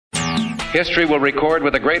History will record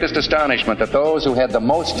with the greatest astonishment that those who had the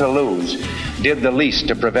most to lose did the least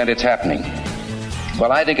to prevent its happening.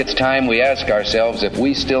 Well, I think it's time we ask ourselves if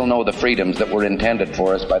we still know the freedoms that were intended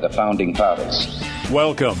for us by the Founding Fathers.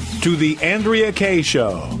 Welcome to the Andrea Kaye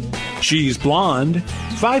Show. She's blonde,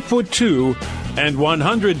 5'2", and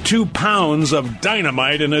 102 pounds of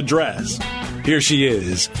dynamite in a dress. Here she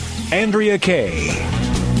is, Andrea Kaye.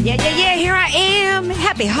 Yeah, here I am.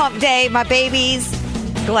 Happy hump day, my babies.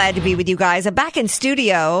 Glad to be with you guys. I'm back in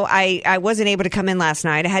studio. I wasn't able to come in last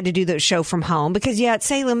night. I had to do the show from home because, at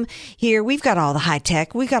Salem here, we've got all the high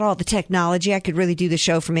tech. We've got all the technology. I could really do the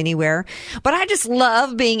show from anywhere. But I just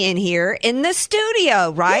love being in here in the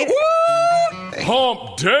studio, right?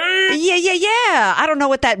 Hump day? Yeah. I don't know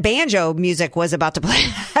what that banjo music was about to play.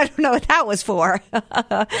 I don't know what that was for.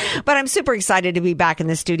 But I'm super excited to be back in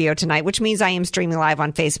the studio tonight, which means I am streaming live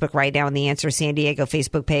on Facebook right now on the Answer San Diego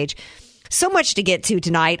Facebook page. So much to get to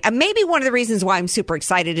tonight. Maybe one of the reasons why I'm super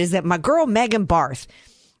excited is that my girl Megan Barth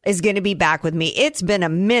is going to be back with me. It's been a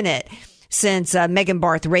minute since Megan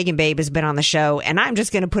Barth, Reagan Babe, has been on the show, and I'm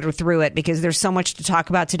just going to put her through it because there's so much to talk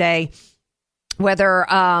about today. Whether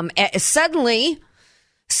suddenly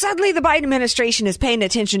the Biden administration is paying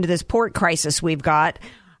attention to this port crisis we've got,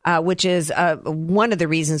 which is one of the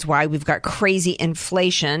reasons why we've got crazy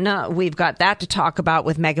inflation. We've got that to talk about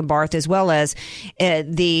with Megan Barth, as well as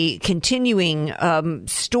the continuing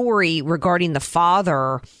story regarding the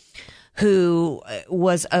father who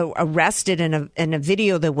was arrested in a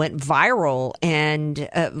video that went viral. And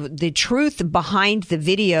the truth behind the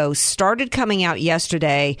video started coming out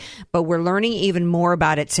yesterday, but we're learning even more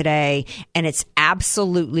about it today. And it's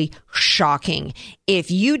absolutely shocking. If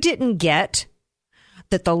you didn't get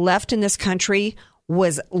that the left in this country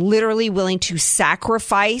was literally willing to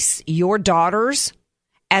sacrifice your daughters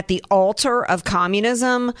at the altar of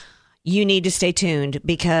communism, you need to stay tuned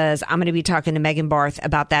because I'm going to be talking to Megan Barth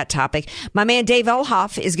about that topic. My man Dave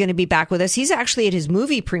Elhoff is going to be back with us. He's actually at his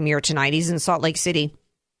movie premiere tonight. He's in Salt Lake City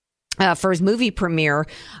for his movie premiere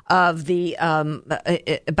of the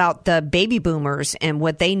about the baby boomers and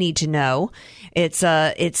what they need to know. It's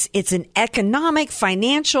an economic,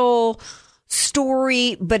 financial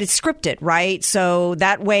story, but it's scripted, right? So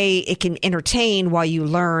that way it can entertain while you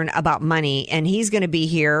learn about money. And he's going to be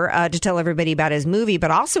here to tell everybody about his movie,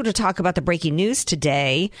 but also to talk about the breaking news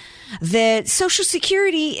today that Social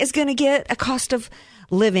Security is going to get a cost of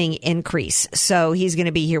living increase. So he's going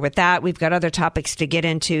to be here with that. We've got other topics to get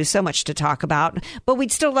into, so much to talk about, but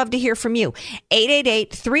we'd still love to hear from you.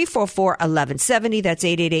 888-344-1170. That's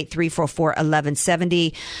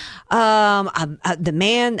 888-344-1170. The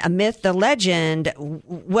man, a myth, the legend.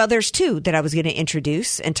 Well, there's two that I was going to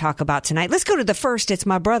introduce and talk about tonight. Let's go to the first. It's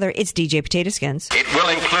my brother. It's DJ Potato Skins. It will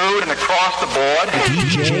include an across the board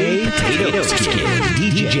DJ Potato Skins.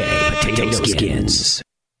 DJ Potato Skins.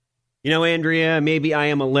 You know, Andrea, maybe I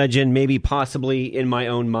am a legend, maybe possibly in my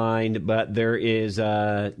own mind, but there is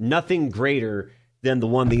nothing greater than the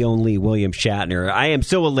one, the only William Shatner. I am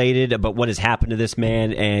so elated about what has happened to this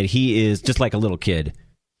man, and he is just like a little kid.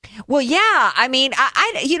 Well, yeah. I mean,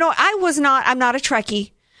 I'm not a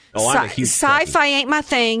Trekkie. Oh, I'm a huge sci-fi ain't my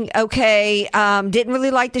thing. Okay. Didn't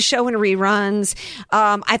really like the show in reruns.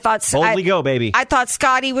 I thought boldly go, baby. I thought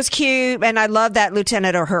Scotty was cute, and I love that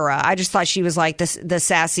Lieutenant Uhura. I just thought she was like the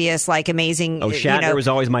sassiest, like amazing. Oh, Shatner was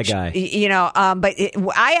always my guy. But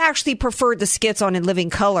I actually preferred the skits on In Living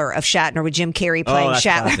Color of Shatner with Jim Carrey playing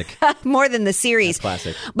Shatner more than the series. That's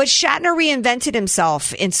classic. But Shatner reinvented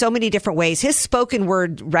himself in so many different ways. His spoken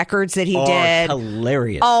word records that he did,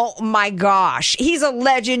 hilarious. Oh my gosh, he's a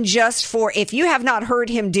legend. Just for, if you have not heard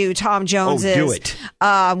him do Tom Jones's do it.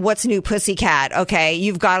 What's New Pussycat, okay,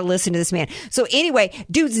 you've got to listen to this man. So anyway,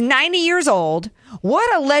 dude's 90 years old.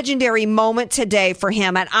 What a legendary moment today for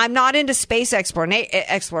him. And I'm not into space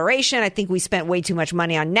exploration. I think we spent way too much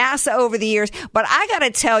money on NASA over the years. But I got to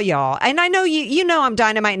tell y'all, and I know you know I'm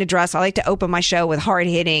dynamite in a dress. I like to open my show with hard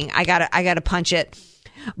hitting. I gotta punch it.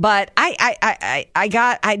 But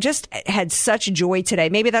I just had such joy today.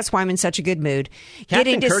 Maybe that's why I'm in such a good mood.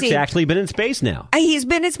 Captain Kirk's actually been in space now. He's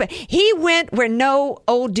been in space. He went where no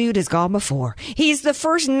old dude has gone before. He's the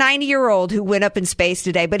first 90-year-old who went up in space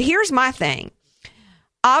today. But here's my thing.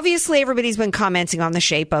 Obviously, everybody's been commenting on the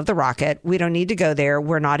shape of the rocket. We don't need to go there.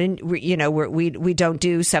 We're not in, we don't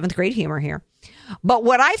do seventh grade humor here. But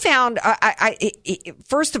what I found,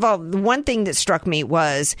 first of all, the one thing that struck me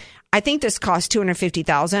was, I think this cost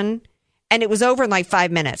 $250,000 and it was over in like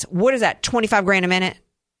 5 minutes. What is that? 25 grand a minute?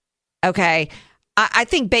 Okay. I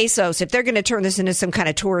think Bezos, if they're going to turn this into some kind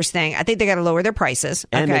of tourist thing, I think they got to lower their prices.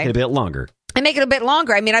 And make it a bit longer. And make it a bit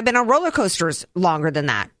longer. I mean, I've been on roller coasters longer than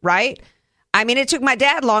that, right? I mean, it took my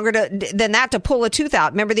dad longer than that to pull a tooth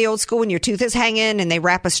out. Remember the old school when your tooth is hanging and they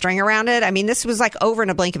wrap a string around it? I mean, this was like over in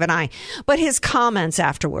a blink of an eye. But his comments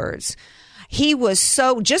afterwards, he was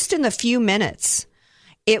so, just in the few minutes,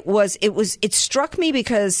 it struck me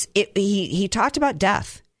because he talked about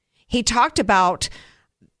death. He talked about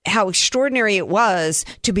how extraordinary it was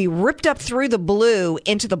to be ripped up through the blue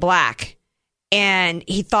into the black. And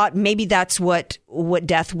he thought maybe that's what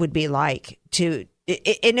death would be like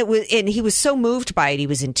and he was so moved by it. He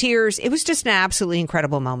was in tears. It was just an absolutely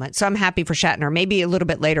incredible moment. So I'm happy for Shatner. Maybe a little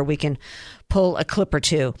bit later we can pull a clip or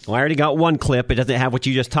two. Well, I already got one clip. It doesn't have what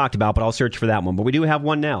you just talked about, but I'll search for that one. But we do have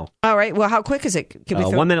one now. All right. Well, how quick is it? Can we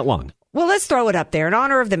 1 minute long. Well, let's throw it up there in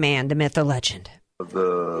honor of the man, the myth, the legend.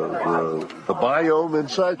 The biome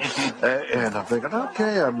inside, and I'm thinking,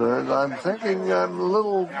 okay, I'm thinking I'm a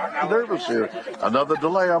little nervous here. Another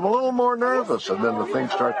delay, I'm a little more nervous, and then the thing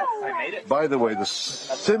starts. By the way, the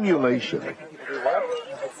simulation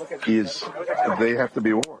is, they have to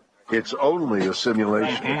be warned. It's only a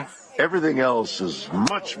simulation. Mm-hmm. Everything else is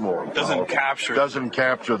much more doesn't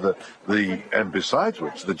capture the and besides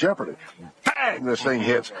which the jeopardy. Bang! This thing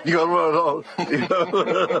hits. You go, well,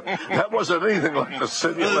 that wasn't anything like the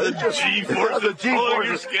simulation. The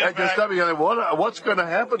G-forces. And you're stepping in. What's going to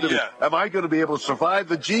happen to me? Am I going to be able to survive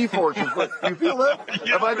the G-forces? You feel that?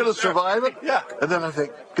 Am I going to survive it? Yeah. And then I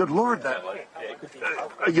think, good Lord, that.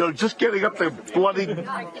 Just getting up the bloody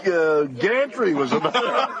gantry was enough.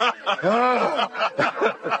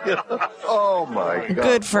 Oh, my God.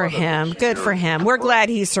 Good for him. Good for him. We're glad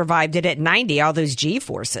he survived it at 90, all those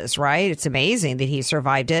G-forces, right? It's amazing that he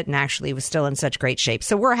survived it and actually was still in such great shape.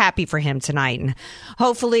 So we're happy for him tonight. And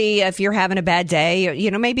hopefully, if you're having a bad day,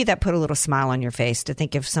 maybe that put a little smile on your face to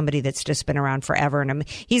think of somebody that's just been around forever. And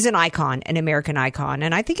he's an icon, an American icon.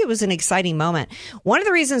 And I think it was an exciting moment. One of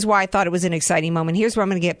the reasons why I thought it was an exciting moment, here's where I'm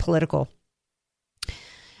going to get political.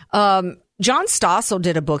 John Stossel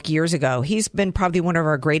did a book years ago. He's been probably one of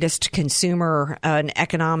our greatest consumer and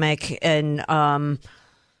economic and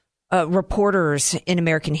reporters in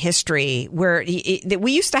American history, where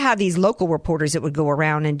we used to have these local reporters that would go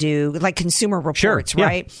around and do like consumer reports, sure,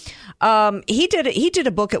 right? He did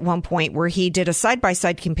a book at one point where he did a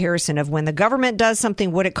side-by-side comparison of when the government does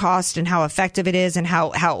something, what it costs and how effective it is and how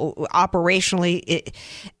operationally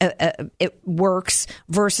it works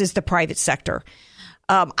versus the private sector.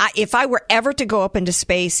 If I were ever to go up into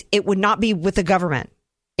space, it would not be with the government.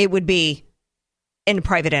 It would be in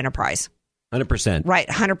private enterprise. 100%. Right,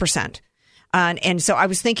 100%. And so I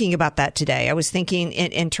was thinking about that today. I was thinking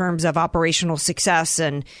in terms of operational success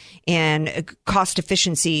and cost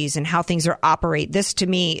efficiencies and how things operate. This, to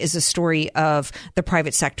me, is a story of the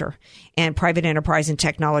private sector and private enterprise and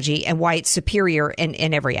technology and why it's superior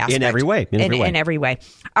in every aspect. In every way. In every way.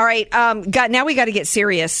 All right. Now we got to get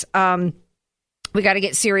serious. We got to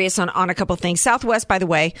get serious on a couple things. Southwest, by the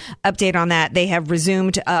way, update on that. They have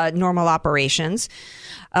resumed normal operations.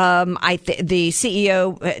 The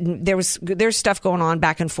CEO, there's stuff going on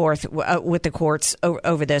back and forth with the courts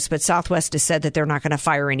over this, but Southwest has said that they're not going to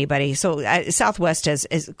fire anybody. So Southwest has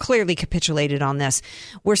clearly capitulated on this.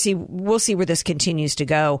 We'll see where this continues to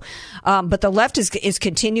go. But the left is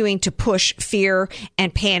continuing to push fear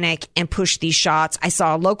and panic and push these shots. I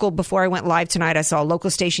saw before I went live tonight, I saw a local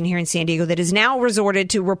station here in San Diego that has now resorted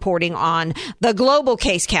to reporting on the global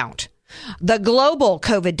case count. The global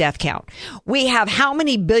COVID death count. We have how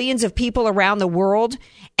many billions of people around the world,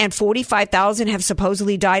 and 45,000 have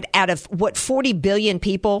supposedly died out of 40 billion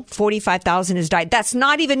people, 45,000 has died. That's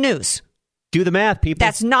not even news. Do the math, people.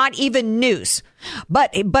 That's not even news.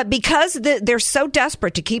 But because they're so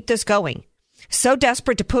desperate to keep this going, so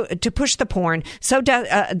desperate to push the porn,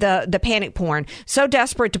 the panic porn, so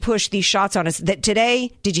desperate to push these shots on us that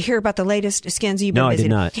today, did you hear about the latest, Skins? No, I did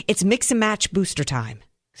not. It's mix and match booster time.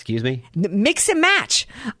 Excuse me? Mix and match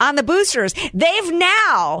on the boosters. They've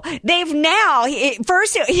now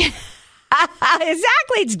first.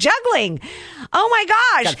 Exactly. It's juggling. Oh my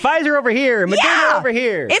gosh. Got Pfizer over here, Moderna over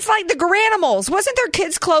here. It's like the Garanimals. Wasn't there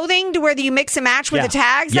kids' clothing to where you mix and match with the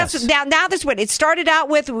tags? Yes. Now this one. It started out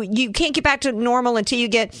with you can't get back to normal until you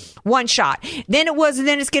get one shot. Then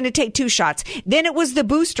it's going to take 2 shots. Then it was the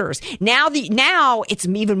boosters. Now it's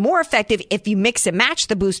even more effective if you mix and match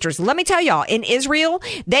the boosters. Let me tell y'all, in Israel,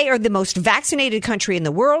 they are the most vaccinated country in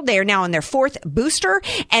the world. They are now in their 4th booster,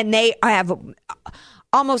 and they have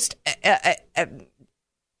almost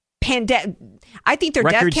pandemic. I think their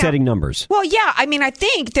record-setting numbers. Well, yeah. I mean, I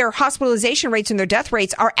think their hospitalization rates and their death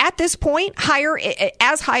rates are at this point higher,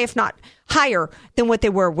 as high, if not higher, than what they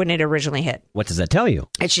were when it originally hit. What does that tell you?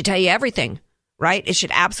 It should tell you everything. right? It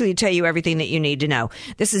should absolutely tell you everything that you need to know.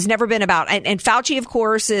 This has never been about, and Fauci, of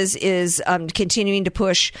course, is continuing to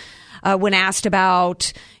push when asked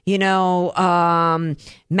about, masks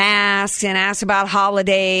and asked about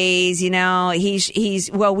holidays, he's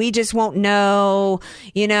well, we just won't know,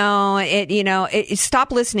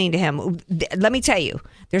 stop listening to him. Let me tell you,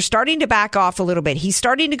 they're starting to back off a little bit. He's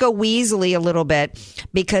starting to go weaselly a little bit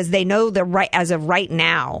because they know that as of right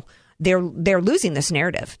now, they're losing this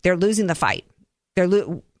narrative. They're losing the fight.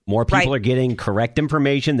 More people are getting correct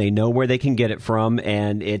information. They know where they can get it from,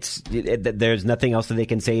 and there's nothing else that they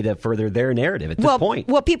can say to further their narrative at this point.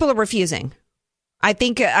 Well, people are refusing. I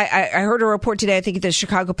think I heard a report today. I think the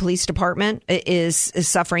Chicago Police Department is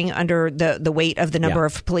suffering under the weight of the number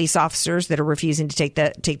of police officers that are refusing to take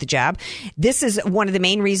the jab. This is one of the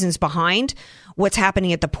main reasons behind what's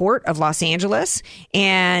happening at the port of Los Angeles.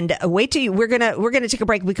 And wait till we're gonna take a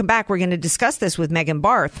break. When we come back, we're gonna discuss this with Megan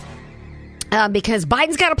Barth. Because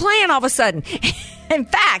Biden's got a plan all of a sudden. In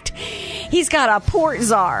fact, he's got a port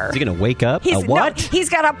czar. Is he going to wake up? A what? No, he's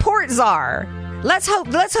got a port czar. Let's hope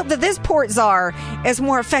that this port czar is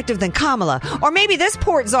more effective than Kamala. Or maybe this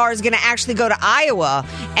port czar is going to actually go to Iowa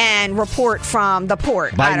and report from the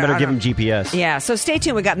port. Biden better give him GPS. Yeah, so stay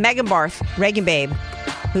tuned. We got Megan Barth, Reagan Babe,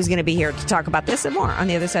 who's going to be here to talk about this and more on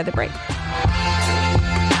the other side of the break.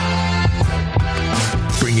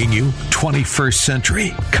 Bringing you 21st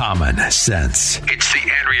century common sense. It's the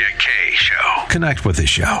Andrea Kaye Show. Connect with the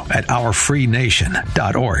show at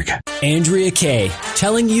ourfreenation.org. Andrea Kaye,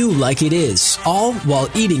 telling you like it is, all while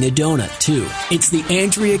eating a donut, too. It's the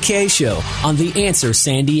Andrea Kaye Show on The Answer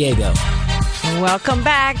San Diego. Welcome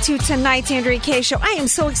back to tonight's Andrea Kaye Show. I am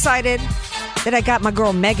so excited that I got my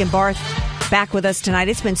girl Megan Barth back with us tonight.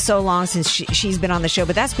 It's been so long since she's been on the show,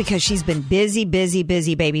 but that's because she's been busy,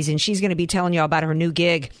 babies, and she's going to be telling you all about her new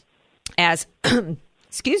gig as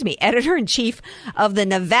editor-in-chief of the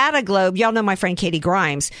Nevada Globe. Y'all know my friend Katie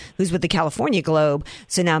Grimes, who's with the California Globe.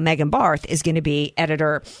 So now Megan Barth is going to be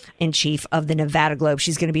editor-in-chief of the Nevada Globe.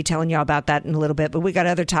 She's going to be telling y'all about that in a little bit, but we got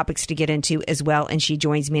other topics to get into as well, and she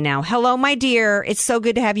joins me now. Hello, my dear. It's so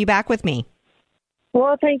good to have you back with me.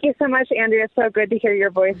 Well, thank you so much, Andrea. It's so good to hear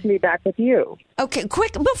your voice and be back with you. Okay,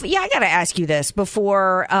 quick. I got to ask you this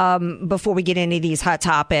before we get into these hot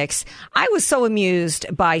topics. I was so amused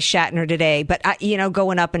by Shatner today, but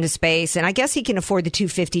going up into space, and I guess he can afford the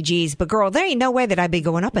 250 Gs. But girl, there ain't no way that I'd be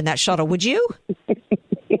going up in that shuttle. Would you?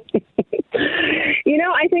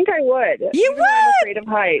 I think I would. You would? I'm afraid of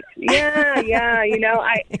heights. Yeah.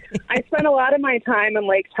 I spent a lot of my time in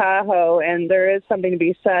Lake Tahoe, and there is something to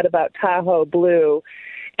be said about Tahoe Blue.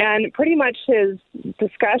 And pretty much his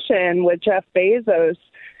discussion with Jeff Bezos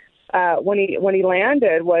when he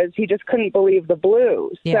landed was he just couldn't believe the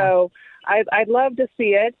blue. Yeah. So I'd love to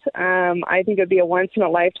see it. I think it would be a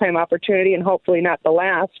once-in-a-lifetime opportunity and hopefully not the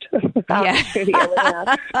last opportunity.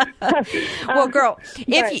 Well, girl,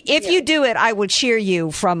 if you do it, I would cheer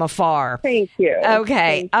you from afar. Thank you.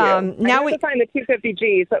 Okay. Thank you. Now we find the 250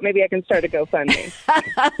 Gs, but maybe I can start a GoFundMe.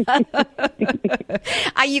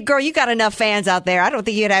 You got enough fans out there. I don't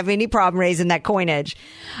think you'd have any problem raising that coinage.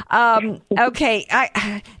 Okay.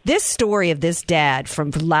 This story of this dad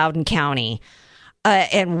from Loudoun County.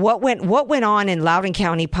 And what went on in Loudoun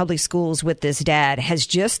County Public Schools with this dad has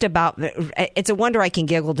just about, it's a wonder I can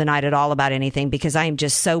giggle tonight at all about anything because I am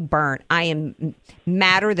just so burnt. I am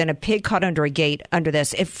madder than a pig caught under a gate under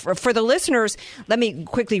this. For the listeners, let me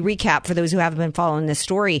quickly recap for those who haven't been following this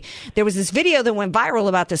story. There was this video that went viral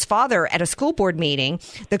about this father at a school board meeting.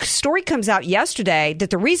 The story comes out yesterday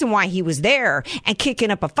that the reason why he was there and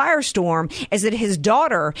kicking up a firestorm is that his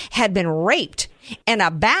daughter had been raped in a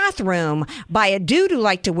bathroom by a dude who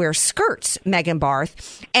liked to wear skirts, Megan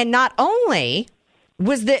Barth. And not only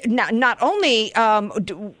the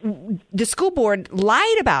school board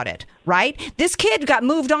lied about it, right? This kid got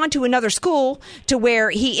moved on to another school to where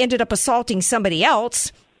he ended up assaulting somebody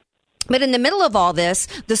else. But in the middle of all this,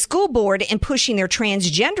 the school board, in pushing their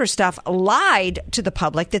transgender stuff, lied to the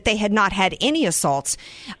public that they had not had any assaults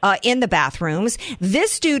in the bathrooms.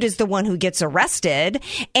 This dude is the one who gets arrested,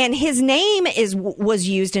 and his name was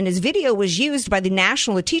used, and his video was used by the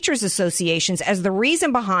National Teachers Associations as the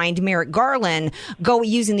reason behind Merrick Garland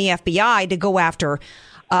using the FBI to go after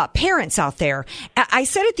parents out there. I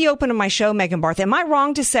said at the open of my show, Megan Barth, am I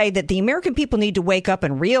wrong to say that the American people need to wake up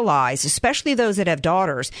and realize, especially those that have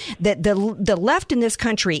daughters, that the left in this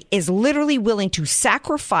country is literally willing to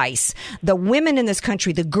sacrifice the women in this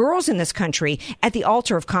country, the girls in this country, at the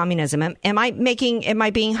altar of communism? Am I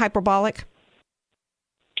being hyperbolic?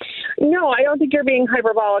 No, I don't think you're being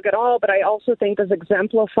hyperbolic at all, but I also think this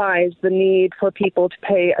exemplifies the need for people to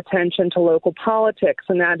pay attention to local politics,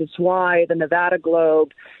 and that is why the Nevada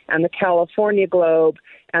Globe and the California Globe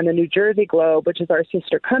and the New Jersey Globe, which is our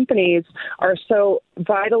sister companies, are so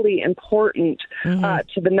vitally important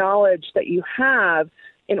to the knowledge that you have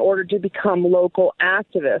in order to become local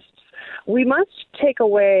activists. We must take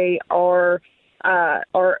away our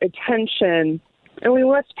attention, and we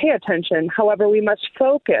must pay attention. However, we must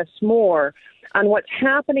focus more on what's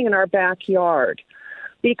happening in our backyard,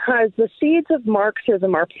 because the seeds of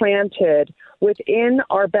Marxism are planted within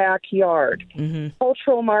our backyard.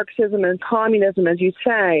 Cultural Marxism and communism, as you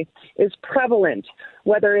say, is prevalent,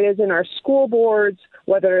 whether it is in our school boards,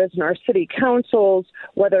 whether it is in our city councils,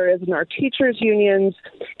 whether it is in our teachers' unions,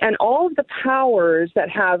 and all of the powers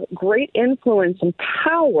that have great influence and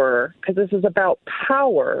power, because this is about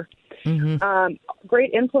power,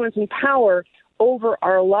 great influence and power over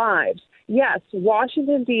our lives. Yes,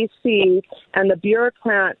 Washington, D.C. and the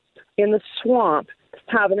bureaucrats in the swamp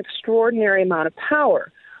have an extraordinary amount of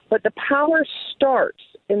power, but the power starts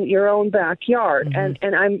in your own backyard.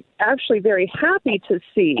 And I'm actually very happy to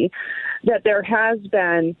see that there has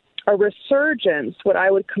been a resurgence, what I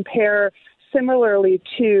would compare similarly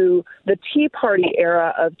to the Tea Party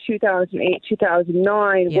era of 2008,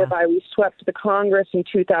 2009, whereby we swept the Congress in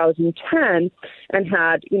 2010 and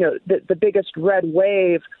had, the biggest red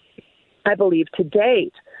wave, I believe, to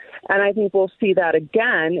date. And I think we'll see that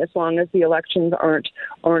again as long as the elections aren't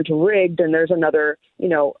rigged and there's another,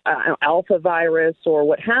 alpha virus or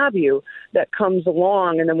what have you that comes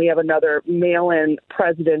along, and then we have another mail-in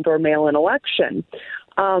president or mail-in election.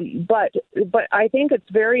 But I think it's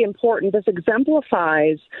very important. This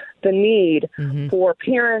exemplifies the need for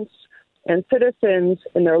parents and citizens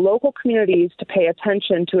in their local communities to pay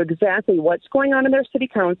attention to exactly what's going on in their city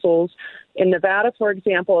councils. In Nevada, for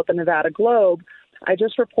example, at the Nevada Globe, I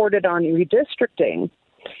just reported on redistricting,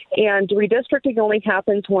 and redistricting only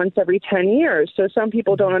happens once every 10 years. So some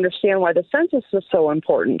people don't understand why the census is so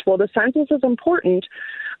important. Well, the census is important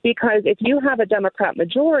because if you have a Democrat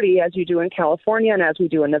majority, as you do in California and as we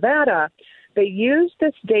do in Nevada, they use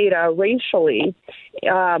this data racially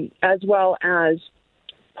as well as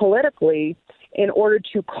politically in order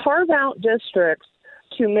to carve out districts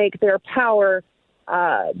to make their power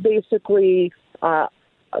to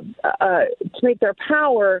make their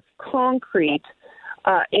power concrete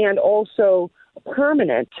and also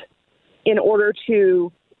permanent in order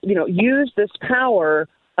to, use this power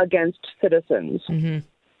against citizens.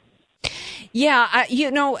 Yeah,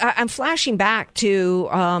 I'm flashing back to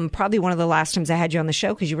probably one of the last times I had you on the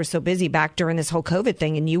show because you were so busy back during this whole COVID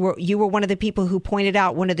thing, and you were one of the people who pointed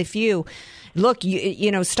out, one of the few. Look,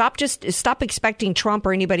 stop expecting Trump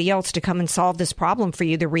or anybody else to come and solve this problem for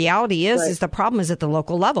you. The reality is the problem is at the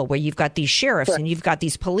local level, where you've got these sheriffs and you've got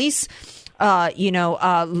these police. They're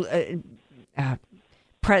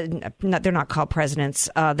not called presidents.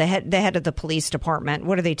 The head of the police department.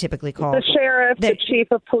 What are they typically called? The sheriff, the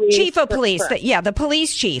chief of police. Chief of police. The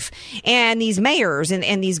police chief. And these mayors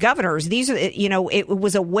and these governors. These are, it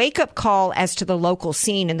was a wake up call as to the local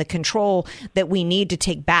scene and the control that we need to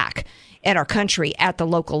take back at our country at the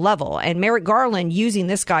local level. And Merrick Garland using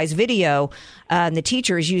this guy's video, and the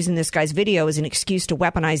teachers using this guy's video as an excuse to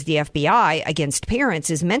weaponize the FBI against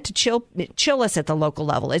parents is meant to chill us at the local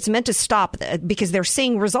level. It's meant to stop because they're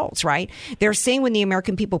seeing results, right? They're seeing when the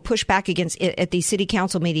American people push back against it at these city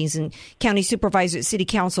council meetings and county supervisors, city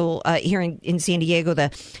council here in San Diego,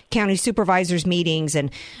 the county supervisors meetings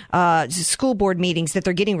and school board meetings, that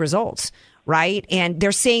they're getting results. Right. And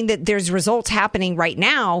they're saying that there's results happening right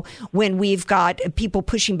now when we've got people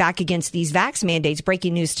pushing back against these vax mandates.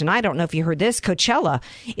 Breaking news tonight. I don't know if you heard this. Coachella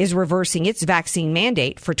is reversing its vaccine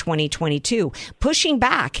mandate for 2022. Pushing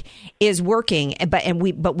back is working. But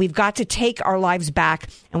we've got to take our lives back,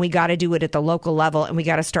 and we got to do it at the local level, and we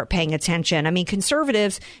got to start paying attention. I mean,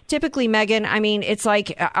 conservatives typically, Megan, it's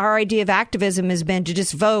like our idea of activism has been to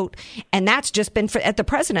just vote. And that's just been at the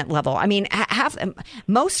president level. I mean,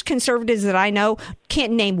 most conservatives that I know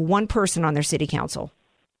can't name one person on their city council.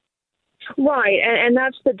 Right, and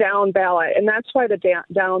that's the down ballot, and that's why the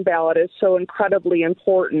down ballot is so incredibly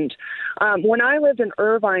important. When I lived in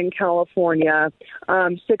Irvine, California,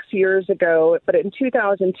 6 years ago, but in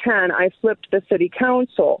 2010, I flipped the city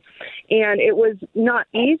council, and it was not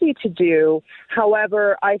easy to do.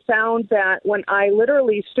 However, I found that when I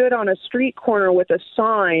literally stood on a street corner with a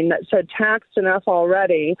sign that said taxed enough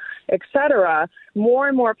already, etc., more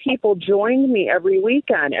and more people joined me every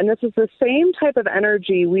weekend. And this is the same type of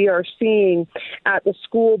energy we are seeing at the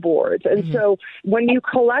school boards. And so when you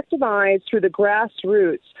collectivize through the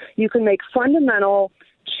grassroots, you can make fundamental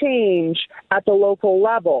change at the local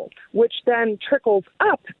level, which then trickles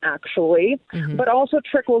up, actually, but also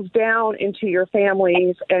trickles down into your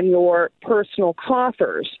families and your personal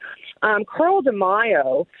coffers. Carl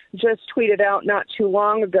DeMaio just tweeted out not too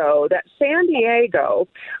long ago that San Diego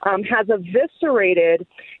has eviscerated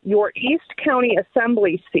your East County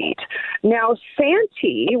Assembly seat. Now,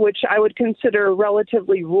 Santee, which I would consider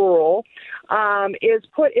relatively rural, is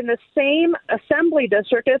put in the same assembly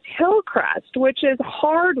district as Hillcrest, which is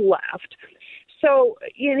hard left. So,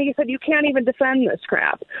 he said, you can't even defend this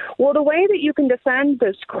crap. Well, the way that you can defend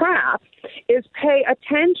this crap is pay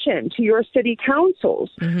attention to your city councils.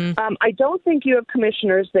 I don't think you have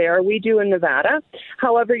commissioners there. We do in Nevada.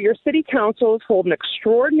 However, your city councils hold an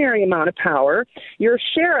extraordinary amount of power. Your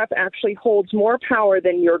sheriff actually holds more power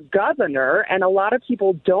than your governor, and a lot of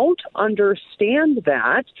people don't understand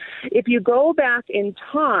that. If you go back in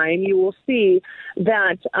time, you will see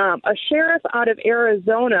that a sheriff out of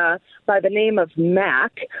Arizona by the name of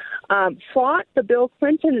Mack fought the Bill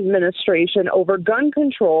Clinton administration over gun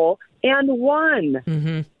control and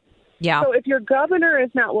won. Yeah. So if your governor is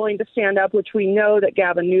not willing to stand up, which we know that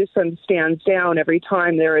Gavin Newsom stands down every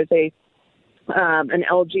time there is an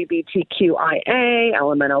LGBTQIA,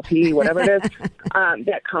 LMNOP, whatever it is,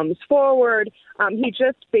 that comes forward. He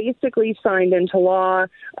just basically signed into law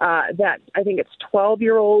that I think it's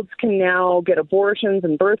 12-year-olds can now get abortions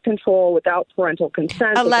and birth control without parental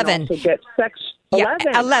consent. 11. They can also get sex. Yeah,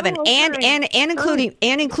 11, Oh, and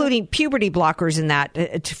including puberty blockers in that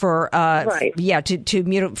to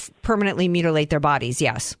permanently mutilate their bodies.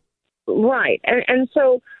 Yes. Right. And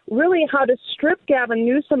so really how to strip Gavin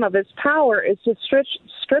Newsom of his power is to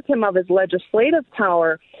strip him of his legislative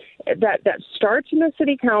power that starts in the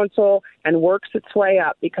city council and works its way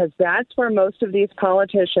up, because that's where most of these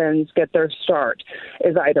politicians get their start,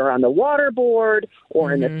 is either on the water board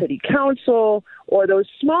or in the city council or those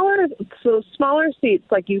smaller seats,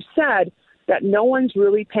 like you said, that no one's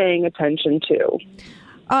really paying attention to.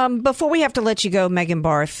 Before we have to let you go, Megan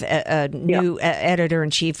Barth, new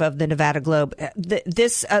editor-in-chief of the Nevada Globe,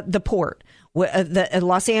 the port, the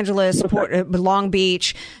Los Angeles port, Long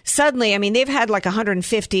Beach. Suddenly, I mean, they've had like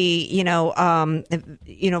 150,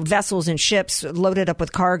 vessels and ships loaded up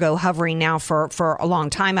with cargo hovering now for a long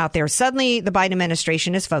time out there. Suddenly, the Biden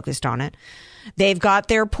administration is focused on it. They've got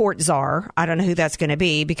their port czar. I don't know who that's going to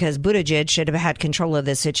be, because Buttigieg should have had control of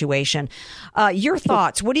this situation. Your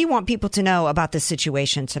thoughts? What do you want people to know about this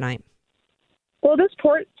situation tonight? Well, this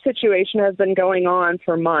port situation has been going on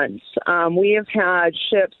for months. We have had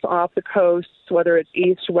ships off the coast, whether it's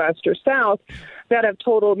east, west, or south, that have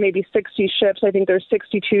totaled maybe 60 ships. I think there's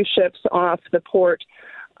 62 ships off the port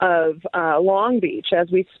of Long Beach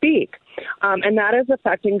as we speak. And that is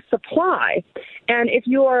affecting supply. And if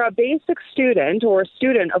you are a basic student or a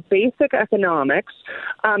student of basic economics,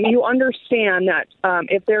 you understand that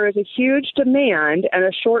if there is a huge demand and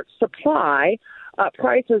a short supply,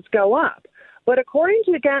 prices go up. But according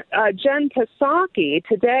to Jen Psaki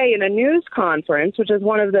today in a news conference, which is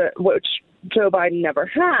which Joe Biden never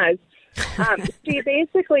has, she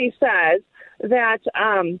basically says that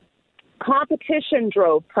competition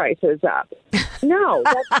drove prices up. No,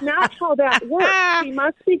 that's not how that works. She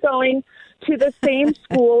must be going to the same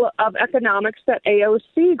school of economics that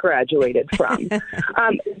AOC graduated from.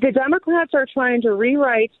 The Democrats are trying to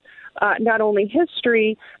rewrite not only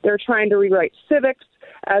history, they're trying to rewrite civics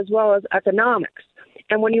as well as economics.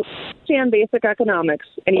 And when you understand basic economics,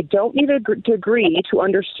 and you don't need a degree to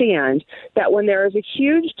understand that when there is a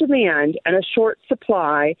huge demand and a short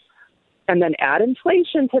supply, and then add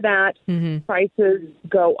inflation to that, prices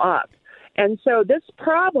go up. And so this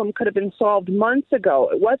problem could have been solved months ago.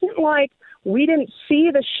 It wasn't like we didn't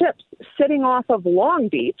see the ships sitting off of Long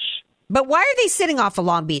Beach. But why are they sitting off of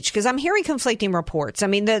Long Beach? Because I'm hearing conflicting reports. I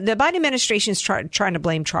mean, the Biden administration is trying to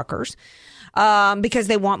blame truckers because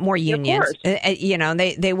they want more unions.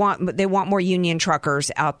 They want more union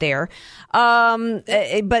truckers out there. But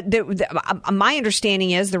my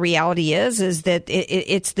understanding is, the reality is that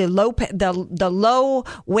it's the low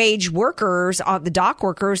wage workers, the dock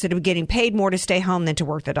workers, that are getting paid more to stay home than to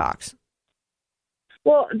work the docks.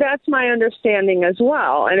 Well, that's my understanding as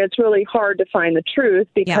well. And it's really hard to find the truth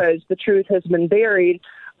because the truth has been buried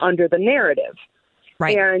under the narrative.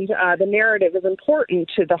 Right. And the narrative is important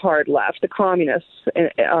to the hard left, the communists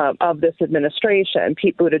of this administration,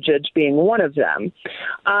 Pete Buttigieg being one of them.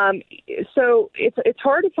 So it's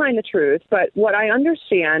hard to find the truth. But what I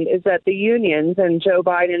understand is that the unions, and Joe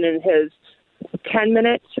Biden in his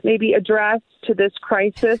 10-minute maybe address to this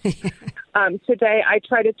crisis today, I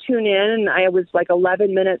tried to tune in, and I was like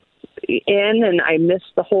 11 minutes in, and I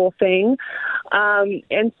missed the whole thing.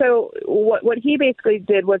 And so what he basically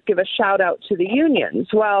did was give a shout out to the unions.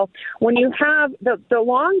 Well, when you have the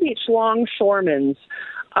Long Beach longshoremen's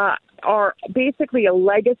are basically a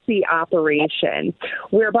legacy operation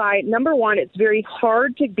whereby, number one, it's very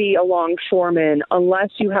hard to be a longshoreman unless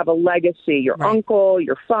you have a legacy, your uncle,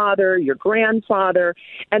 your father, your grandfather,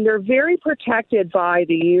 and they're very protected by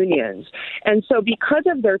the unions. And so because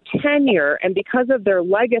of their tenure and because of their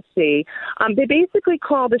legacy, they basically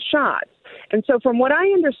call the shots. And so from what I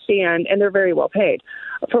understand, and they're very well paid,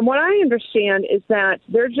 from what I understand is that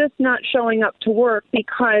they're just not showing up to work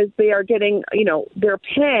because they are getting, their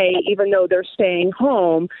pay, even though they're staying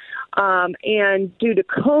home. And due to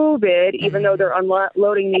COVID, even though they're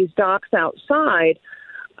unloading these docks outside,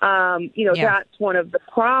 that's one of the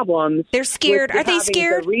problems. They're scared. Are they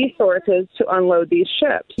scared? The resources to unload these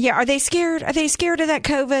ships. Yeah. Are they scared? Are they scared of that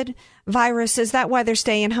COVID virus? Is that why they're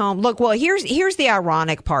staying home? Look, well, here's the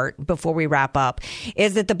ironic part before we wrap up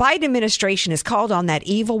is that the Biden administration has called on that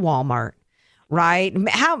evil Walmart. Right?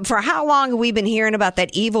 For how long have we been hearing about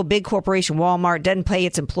that evil big corporation Walmart doesn't pay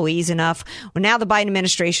its employees enough? Well, now the Biden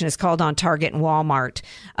administration has called on Target and Walmart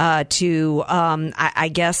to, I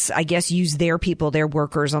guess, use their people, their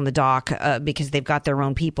workers on the dock because they've got their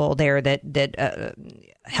own people there that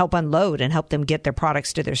help unload and help them get their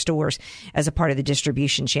products to their stores as a part of the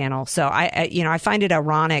distribution channel. So I find it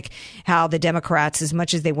ironic how the Democrats, as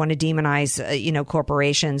much as they want to demonize,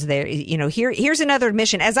 corporations, here's another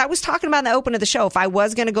admission. As I was talking about in the open of the show, if I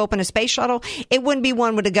was going to go open a space shuttle, it wouldn't be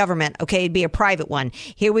one with the government. Okay. It'd be a private one.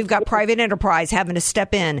 Here we've got private enterprise having to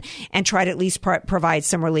step in and try to at least provide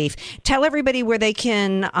some relief. Tell everybody where they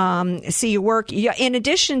can see your work. In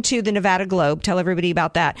addition to the Nevada Globe, tell everybody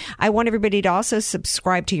about that. I want everybody to also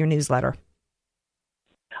subscribe to your newsletter.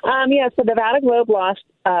 So Nevada Globe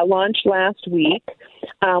launched last week.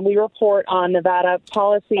 We report on Nevada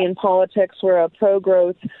policy and politics. We're a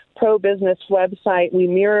pro-growth, pro-business website. We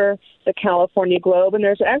mirror the California Globe, and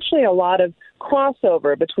there's actually a lot of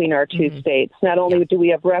crossover between our two states. Not only do we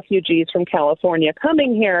have refugees from California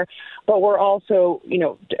coming here, but we're also,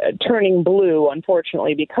 turning blue,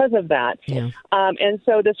 unfortunately, because of that. Yeah. And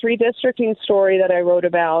so this redistricting story that I wrote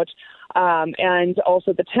about, and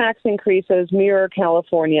also the tax increases mirror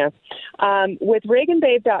California. With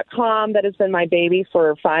ReaganBabe.com, that has been my baby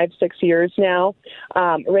for 5-6 years now.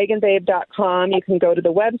 ReaganBabe.com, you can go to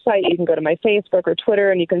the website, you can go to my Facebook or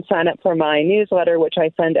Twitter, and you can sign up for my newsletter, which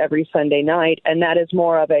I send every Sunday night. And that is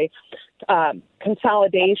more of a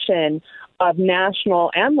consolidation of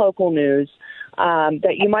national and local news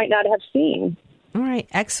that you might not have seen. All right.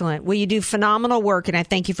 Excellent. Well, you do phenomenal work, and I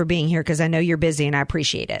thank you for being here because I know you're busy and I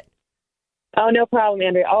appreciate it. Oh, no problem,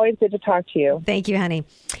 Andrea. Always good to talk to you. Thank you, honey.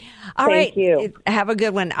 All right. Thank you. Have a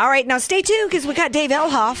good one. All right. Now, stay tuned because we got Dave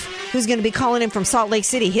Elhoff, who's going to be calling in from Salt Lake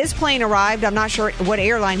City. His plane arrived. I'm not sure what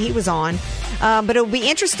airline he was on, but it'll be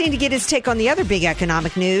interesting to get his take on the other big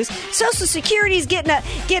economic news. Social Security is getting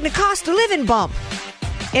a cost of living bump.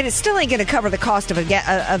 And it still ain't going to cover the cost of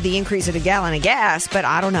the increase of a gallon of gas, but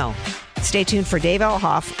I don't know. Stay tuned for Dave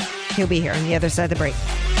Elhoff. He'll be here on the other side of the break.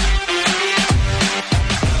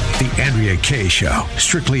 The Andrea Kaye Show,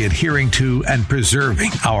 strictly adhering to and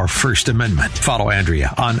preserving our First Amendment. Follow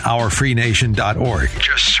Andrea on OurFreeNation.org.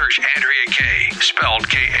 Just search Andrea Kaye, spelled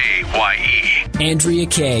Kaye. Andrea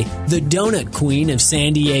Kaye, the donut queen of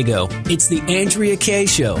San Diego. It's the Andrea Kaye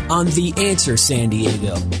Show on The Answer San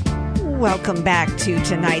Diego. Welcome back to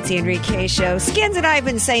tonight's Andrea Kaye Show. Skins and I have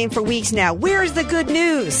been saying for weeks now, where's the good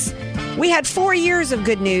news? We had 4 years of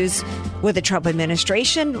good news with the Trump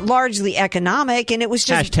administration, largely economic, and it was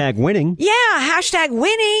just... Hashtag winning. Yeah, hashtag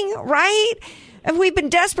winning, right? And we've been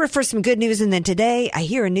desperate for some good news, and then today I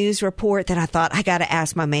hear a news report that I thought I got to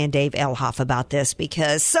ask my man Dave Elhoff about this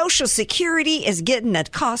because Social Security is getting a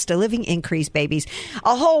cost of living increase, babies.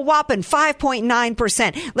 A whole whopping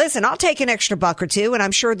 5.9%. Listen, I'll take an extra buck or two, and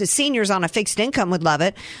I'm sure the seniors on a fixed income would love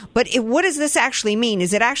it. But what does this actually mean?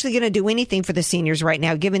 Is it actually going to do anything for the seniors right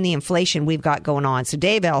now, given the inflation we've got going on? So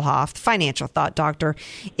Dave Elhoff, the financial thought doctor,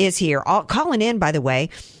 is here. Calling in, by the way,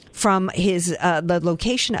 from the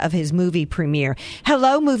location of his movie premiere.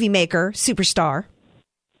 Hello, movie maker, superstar.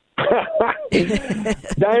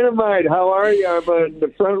 Dynamite, how are you? I'm on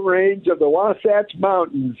the front range of the Wasatch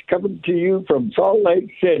Mountains, coming to you from Salt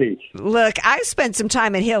Lake City. Look, I spent some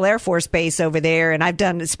time at Hill Air Force Base over there, and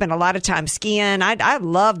I've spent a lot of time skiing. I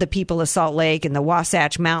love the people of Salt Lake and the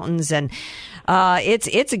Wasatch Mountains, and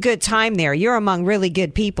it's a good time there. You're among really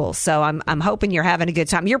good people, so I'm hoping you're having a good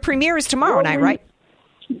time. Your premiere is tomorrow night, right?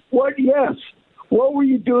 What? Yes. What were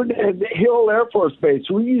you doing at Hill Air Force Base?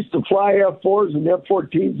 We used to fly F-4s and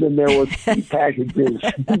F-14s in there with ski packages,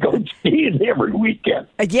 going skiing every weekend.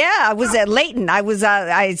 Yeah, I was at Layton.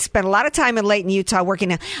 I spent a lot of time in Layton, Utah,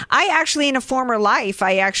 working. I actually, in a former life,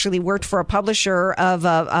 I actually worked for a publisher of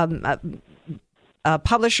a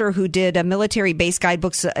publisher who did military base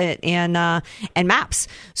guidebooks and maps.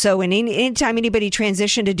 So anytime anybody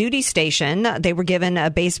transitioned to duty station, they were given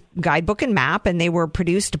a base guidebook and map, and they were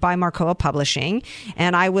produced by Marcoa Publishing.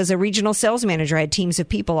 And I was a regional sales manager. I had teams of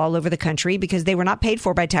people all over the country because they were not paid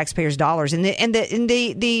for by taxpayers' dollars. And the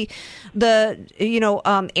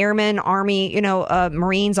airmen, Army,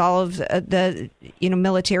 Marines, all of the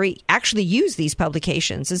military actually use these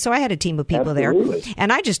publications. And so I had a team of people Absolutely. there,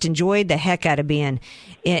 and I just enjoyed the heck out of being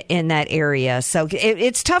in that area. So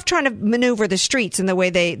it's tough trying to maneuver the streets, and the way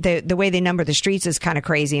they number the streets is kind of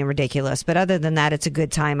crazy and ridiculous. But other than that, it's a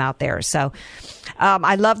good time out there. So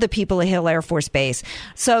I love the people at Hill Air Force Base.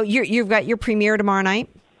 So you've got your premiere tomorrow night?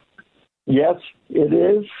 Yes, it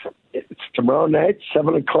is. It's tomorrow night,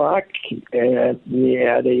 7:00,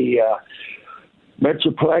 at a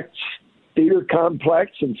Metroplex Theater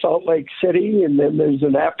Complex in Salt Lake City, and then there's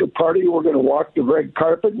an after party. We're going to walk the red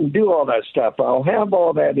carpet and do all that stuff. I'll have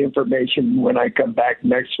all that information when I come back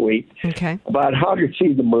next week about how to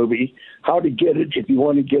see the movie, how to get it if you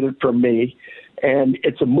want to get it from me. And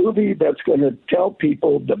it's a movie that's going to tell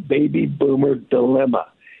people the baby boomer dilemma.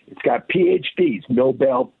 It's got PhDs,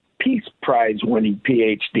 Nobel Peace Prize winning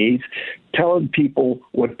PhDs, telling people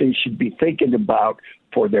what they should be thinking about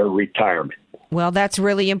for their retirement. Well, that's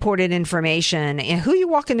really important information. And who are you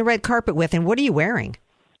walking the red carpet with, and what are you wearing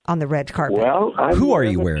on the red carpet? Well, who are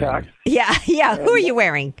you wearing? Yeah. Who are you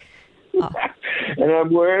wearing? Oh. And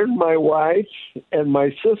I'm wearing my wife, and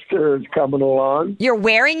my sister is coming along. You're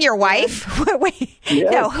wearing your wife? Wait,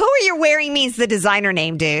 yes. No, who are you wearing means the designer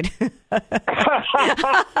name, dude. Who's designed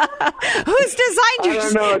your? I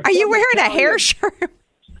don't know. Are you wearing a hair shirt?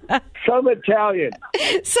 Some Italian.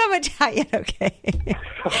 Okay.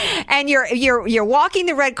 And you're walking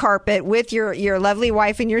the red carpet with your lovely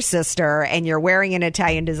wife and your sister, and you're wearing an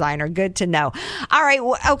Italian designer. Good to know. All right.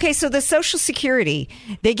 Okay. So the Social Security,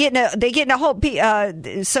 they getting a whole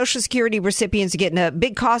Social Security recipients are getting a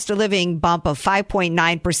big cost of living bump of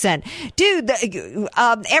 5.9%. Dude,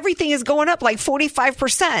 everything is going up like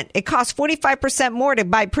 45%. It costs 45% more to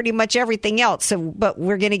buy pretty much everything else. So, but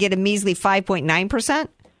we're going to get a measly 5.9%.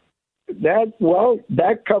 That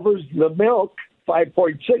covers the milk,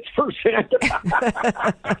 5.6%.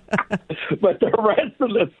 But the rest of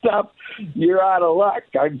the stuff, you're out of luck.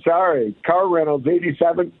 I'm sorry. Car rentals,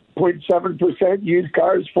 87.7%. Used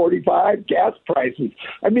cars, 45%. Gas prices.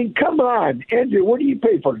 I mean, come on, Andrew. What do you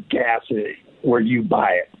pay for gas where you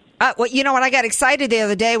buy it? Well, you know what? I got excited the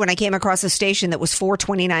other day when I came across a station that was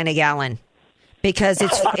 $4.29 a gallon. Because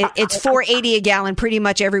it's $4.80 a gallon pretty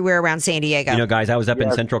much everywhere around San Diego. You know, guys, I was up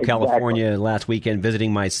in Central California last weekend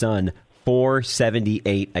visiting my son.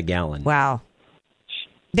 $4.78 a gallon. Wow.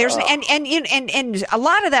 There's and a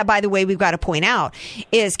lot of that, by the way, we've got to point out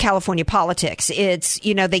is California politics. It's,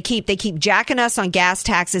 they keep jacking us on gas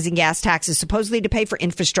taxes supposedly to pay for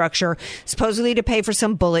infrastructure, supposedly to pay for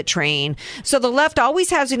some bullet train. So the left always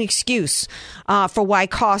has an excuse for why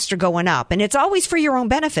costs are going up, and it's always for your own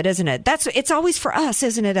benefit, isn't it? It's always for us,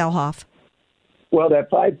 isn't it, Elhoff? Well, that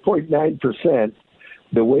 5.9%,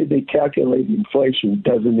 the way they calculate inflation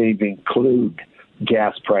doesn't even include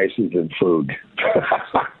gas prices and food.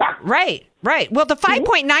 Right. Well, the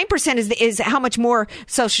 5.9% is how much more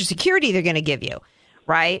Social Security they're going to give you,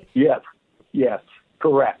 right? Yes,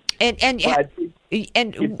 correct. And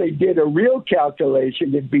if they did a real calculation,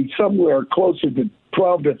 it'd be somewhere closer to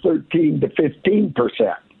 12 to 13 to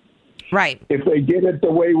 15%. Right. If they did it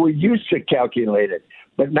the way we used to calculate it.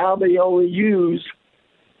 But now they only use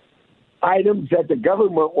items that the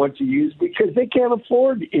government wants to use because they can't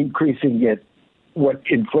afford increasing it what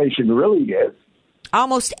inflation really is.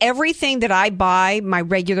 Almost everything that I buy, my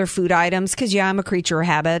regular food items, because, I'm a creature of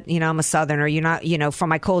habit. I'm a Southerner. You're not, from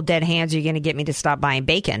my cold, dead hands, you're going to get me to stop buying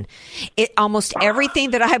bacon. Almost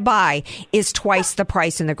everything that I buy is twice the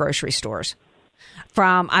price in the grocery stores.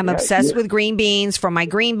 I'm obsessed with green beans, from my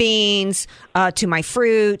green beans to my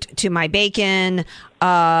fruit to my bacon.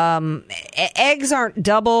 Eggs aren't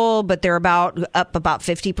double, but they're up about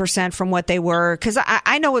 50% from what they were. Because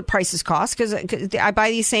I know what prices cost because I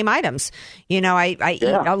buy these same items. I eat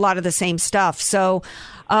a lot of the same stuff. So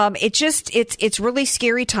it's really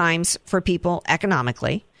scary times for people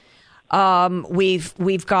economically.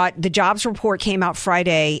 We've got the jobs report came out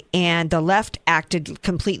Friday, and the left acted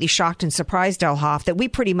completely shocked and surprised, Elhoff, that we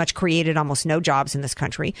pretty much created almost no jobs in this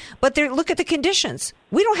country. But look at the conditions.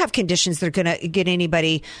 We don't have conditions that are going to get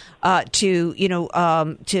anybody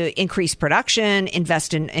to increase production,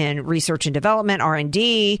 invest in research and development,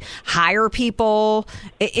 R&D, hire people.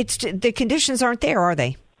 It's the conditions aren't there, are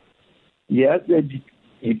they? Yeah,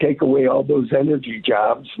 you take away all those energy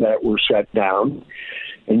jobs that were shut down,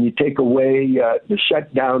 and you take away the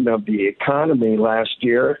shutdown of the economy last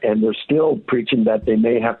year, and they're still preaching that they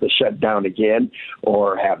may have to shut down again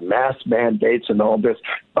or have mask mandates and all this.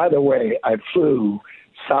 By the way, I flew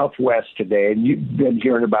Southwest today, and you've been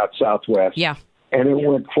hearing about Southwest. Yeah. And it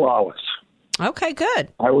went flawless. Okay, good.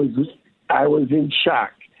 I was in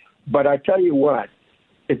shock. But I tell you what,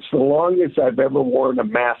 it's the longest I've ever worn a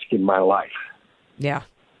mask in my life. Yeah.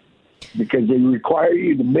 Because they require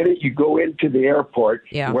you the minute you go into the airport,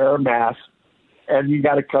 wear a mask, and you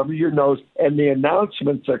got to cover your nose. And the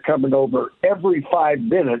announcements are coming over every 5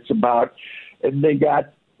 minutes about, and they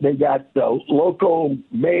got the local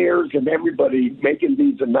mayors and everybody making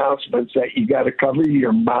these announcements that you got to cover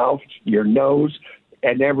your mouth, your nose,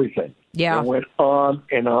 and everything. Yeah. It went on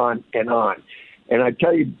and on and on. And I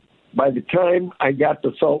tell you, by the time I got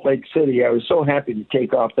to Salt Lake City, I was so happy to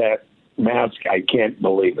take off that mask. I can't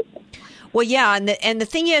believe it. Well, yeah, and the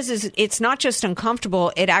thing is it's not just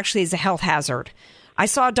uncomfortable; it actually is a health hazard. I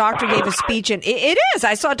saw a doctor gave a speech, and it is.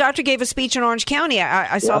 I saw a doctor gave a speech in Orange County.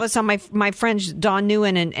 I saw this on my friends Don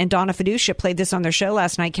Newen and Donna Fiducia played this on their show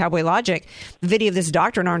last night, Cowboy Logic. The video of this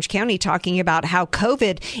doctor in Orange County talking about how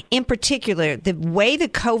COVID, in particular, the way the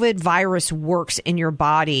COVID virus works in your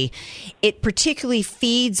body, it particularly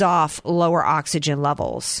feeds off lower oxygen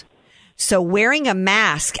levels. So wearing a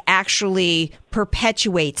mask actually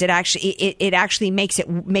perpetuates it. It actually makes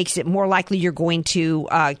it more likely you're going to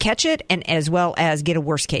catch it, and as well as get a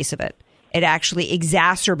worse case of it. It actually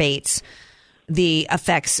exacerbates the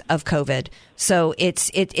effects of COVID. So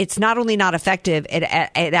it's not only not effective, it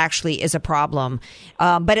actually is a problem.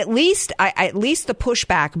 But at least the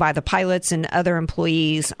pushback by the pilots and other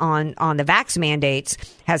employees on the vax mandates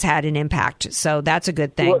has had an impact. So that's a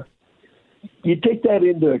good thing. Well, you take that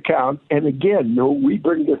into account, and again, we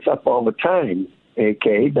bring this up all the time,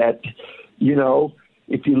 AK, that,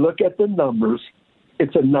 if you look at the numbers,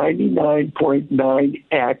 it's a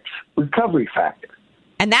 99.9x recovery factor.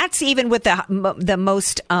 And that's even with the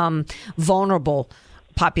most vulnerable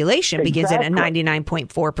population begins at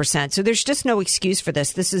 99.4%. So there's just no excuse for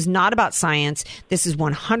this. This is not about science. This is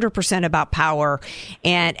 100% about power.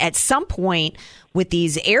 And at some point with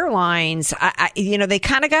these airlines, they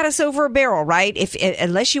kind of got us over a barrel, right?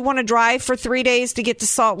 Unless you want to drive for 3 days to get to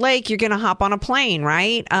Salt Lake, you're going to hop on a plane,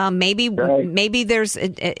 right? Maybe there's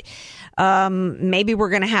maybe we're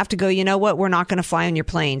going to have to go, you know what? We're not going to fly on your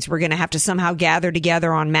planes. We're going to have to somehow gather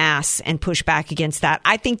together en masse and push back against that.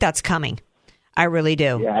 I think that's coming. I really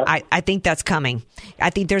do. Yeah. I think that's coming. I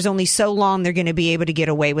think there's only so long they're going to be able to get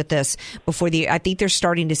away with this before I think they're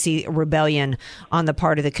starting to see rebellion on the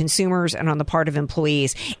part of the consumers and on the part of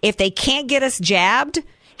employees. If they can't get us jabbed,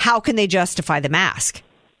 how can they justify the mask?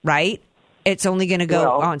 Right? It's only going to go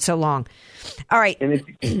on so long. All right. And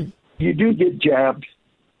if you do get jabbed,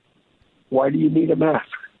 why do you need a mask?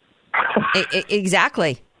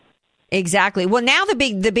 Exactly. Exactly. Well, now the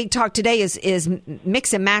big talk today is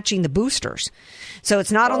mix and matching the boosters. So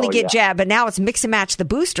it's not only get jabbed, but now it's mix and match the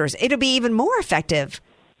boosters. It'll be even more effective.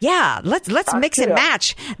 Yeah, let's mix and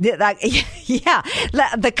match the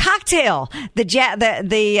cocktail, the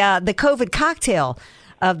COVID cocktail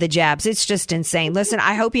of the jabs. It's just insane. Listen,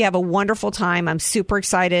 I hope you have a wonderful time. I'm super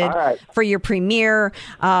excited for your premiere,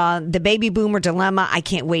 The Baby Boomer Dilemma. I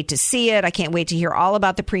can't wait to see it. I can't wait to hear all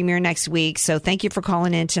about the premiere next week. So thank you for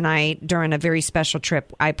calling in tonight during a very special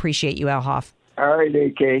trip. I appreciate you, Elhoff. All right,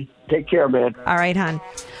 AK. Take care, man. All right, hon.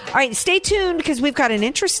 All right, stay tuned because we've got an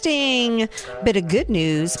interesting bit of good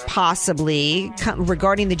news, possibly,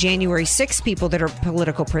 regarding the January 6 people that are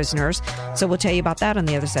political prisoners. So we'll tell you about that on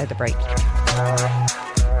the other side of the break.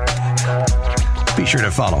 Be sure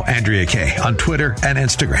to follow Andrea Kaye on Twitter and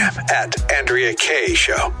Instagram at Andrea Kaye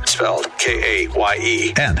Show, spelled Kaye.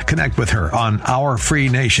 And connect with her on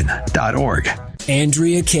OurFreeNation.org.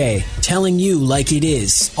 Andrea Kaye, telling you like it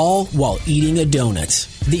is, all while eating a donut.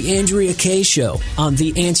 The Andrea Kaye Show on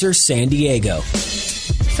The Answer San Diego.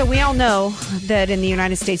 So we all know that in the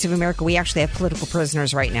United States of America, we actually have political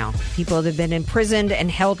prisoners right now. People that have been imprisoned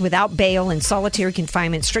and held without bail in solitary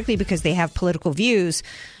confinement strictly because they have political views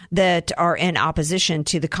that are in opposition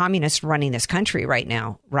to the communists running this country right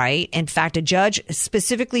now, right? In fact, a judge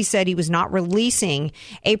specifically said he was not releasing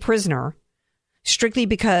a prisoner strictly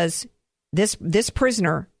because This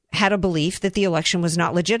prisoner had a belief that the election was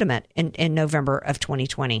not legitimate in November of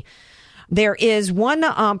 2020. There is one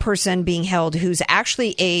person being held who's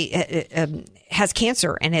actually has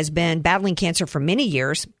cancer and has been battling cancer for many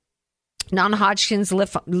years, non-Hodgkin's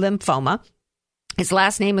lymphoma. His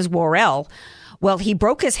last name is Worrell. Well, he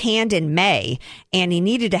broke his hand in May and he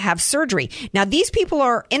needed to have surgery. Now, these people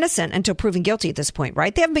are innocent until proven guilty at this point,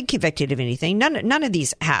 right? They haven't been convicted of anything. None of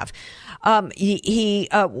these have. He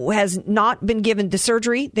has not been given the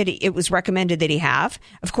surgery that it was recommended that he have.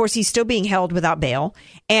 Of course, he's still being held without bail.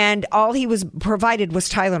 And all he was provided was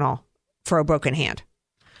Tylenol for a broken hand.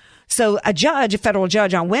 So a federal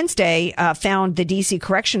judge on Wednesday found the D.C.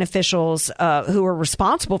 correction officials who were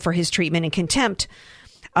responsible for his treatment in contempt.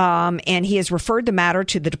 And he has referred the matter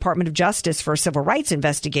to the Department of Justice for a civil rights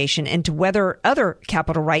investigation into whether other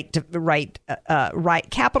Capitol riot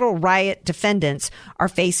defendants are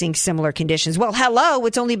facing similar conditions. Well, hello,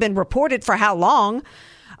 it's only been reported for how long?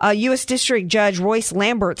 U.S. District Judge Royce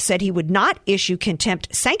Lambert said he would not issue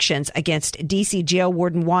contempt sanctions against D.C. jail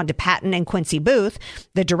warden Wanda Patton and Quincy Booth,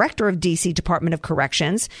 the director of D.C. Department of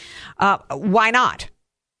Corrections. Why not?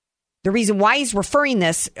 The reason why he's referring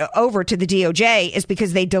this over to the DOJ is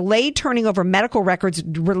because they delayed turning over medical records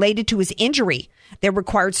related to his injury that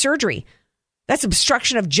required surgery. That's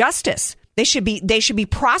obstruction of justice. They should be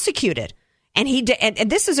prosecuted. And and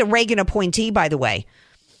this is a Reagan appointee, by the way.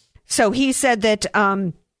 So he said that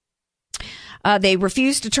they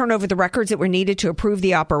refused to turn over the records that were needed to approve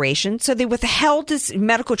the operation. So they withheld this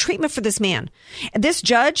medical treatment for this man. And this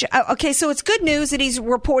judge, okay, so it's good news that he's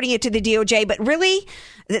reporting it to the DOJ, but really,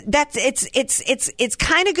 it's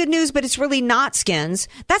kind of good news, but it's really not, Skins.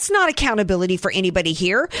 That's not accountability for anybody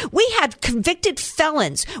here. We had convicted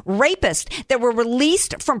felons, rapists that were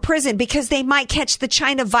released from prison because they might catch the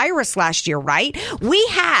China virus last year, right? We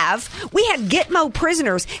had Gitmo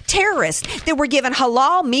prisoners, terrorists that were given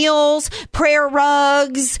halal meals, prayer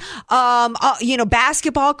rugs,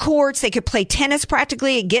 basketball courts. They could play tennis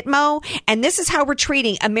practically at Gitmo. And this is how we're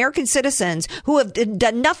treating American citizens who have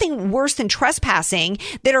done nothing worse than trespassing,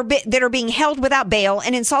 that are being held without bail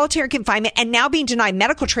and in solitary confinement and now being denied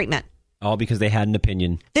medical treatment. All because they had an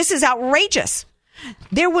opinion. This is outrageous.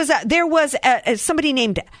 There was somebody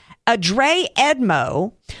named Adre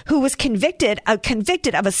Edmo who was convicted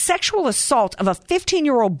of a sexual assault of a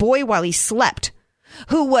 15-year-old boy while he slept,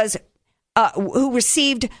 who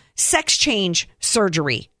received sex change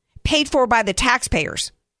surgery paid for by the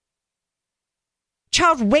taxpayers.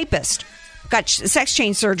 Child rapist got sex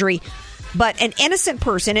change surgery, but an innocent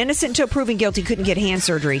person, innocent until proven guilty, couldn't get hand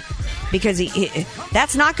surgery because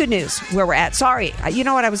that's not good news where we're at. Sorry. You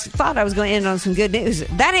know what? Thought I was going to end on some good news.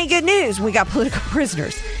 That ain't good news. We got political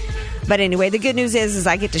prisoners. But anyway, the good news is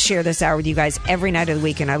I get to share this hour with you guys every night of the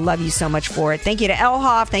week, and I love you so much for it. Thank you to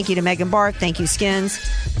Elhoff. Thank you to Megan Barth. Thank you, Skins.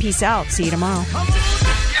 Peace out. See you tomorrow.